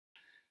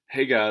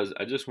Hey guys,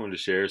 I just wanted to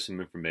share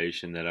some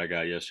information that I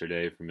got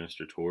yesterday from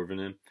Mr.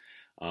 Torvinen.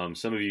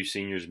 Some of you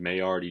seniors may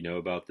already know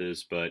about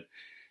this, but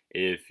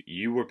if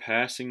you were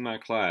passing my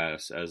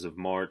class as of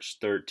March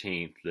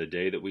 13th, the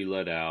day that we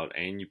let out,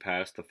 and you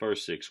passed the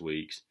first 6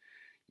 weeks,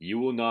 you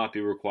will not be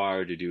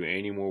required to do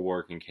any more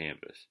work in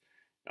Canvas.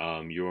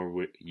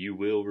 You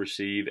will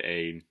receive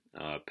a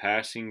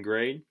passing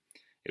grade.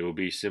 It will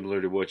be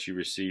similar to what you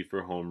receive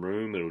for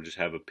homeroom. It'll just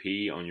have a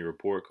P on your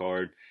report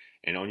card,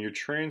 and on your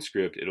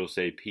transcript, it'll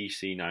say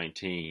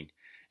PC19.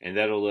 And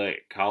that'll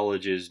let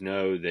colleges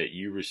know that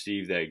you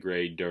received that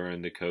grade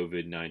during the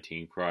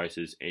COVID-19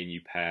 crisis and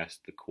you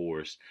passed the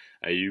course.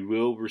 You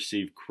will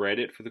receive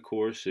credit for the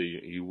course, so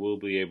you will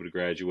be able to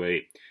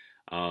graduate.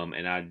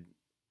 And I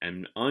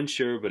am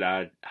unsure, but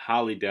I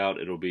highly doubt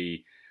it'll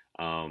be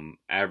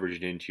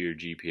averaged into your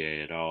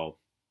GPA at all.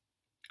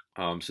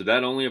 So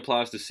that only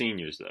applies to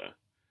seniors,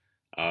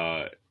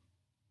 though.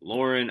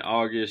 Lauren,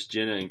 August,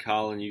 Jenna, and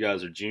Colin, you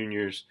guys are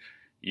juniors.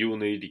 You will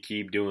need to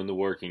keep doing the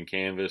work in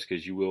Canvas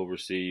because you will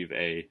receive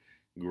a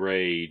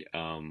grade,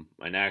 an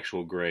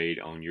actual grade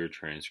on your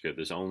transcript.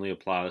 This only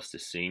applies to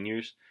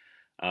seniors.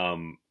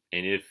 And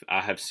if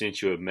I have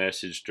sent you a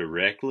message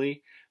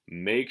directly,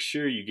 make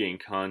sure you get in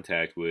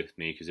contact with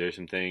me because there's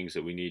some things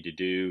that we need to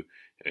do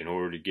in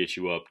order to get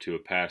you up to a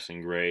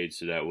passing grade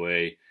so that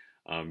way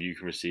you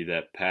can receive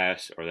that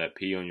pass or that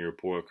P on your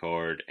report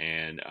card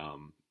and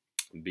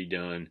be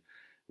done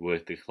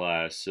with the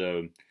class.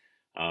 So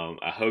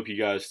I hope you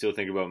guys still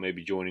think about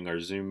maybe joining our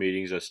Zoom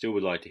meetings. I still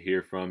would like to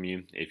hear from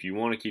you. If you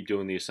want to keep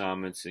doing the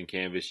assignments in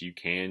Canvas, you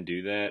can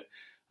do that.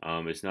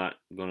 It's not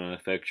going to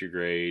affect your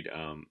grade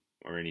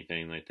or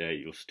anything like that.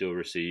 You'll still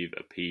receive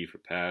a P for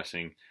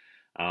passing.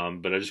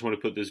 But I just want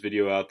to put this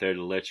video out there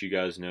to let you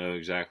guys know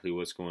exactly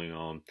what's going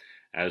on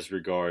as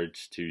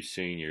regards to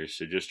seniors.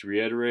 So just to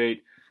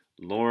reiterate,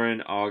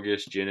 Lauren,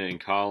 August, Jenna, and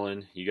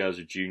Colin, you guys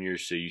are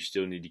juniors, so you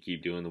still need to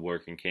keep doing the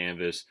work in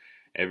Canvas.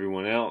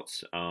 Everyone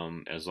else,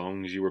 as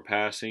long as you were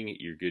passing,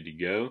 you're good to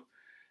go.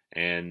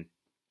 And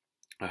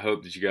I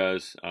hope that you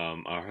guys,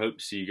 I hope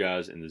to see you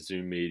guys in the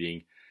Zoom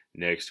meeting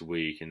next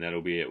week, and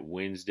that'll be at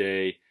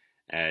Wednesday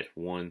at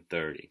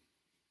 1:30.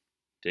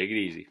 Take it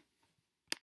easy.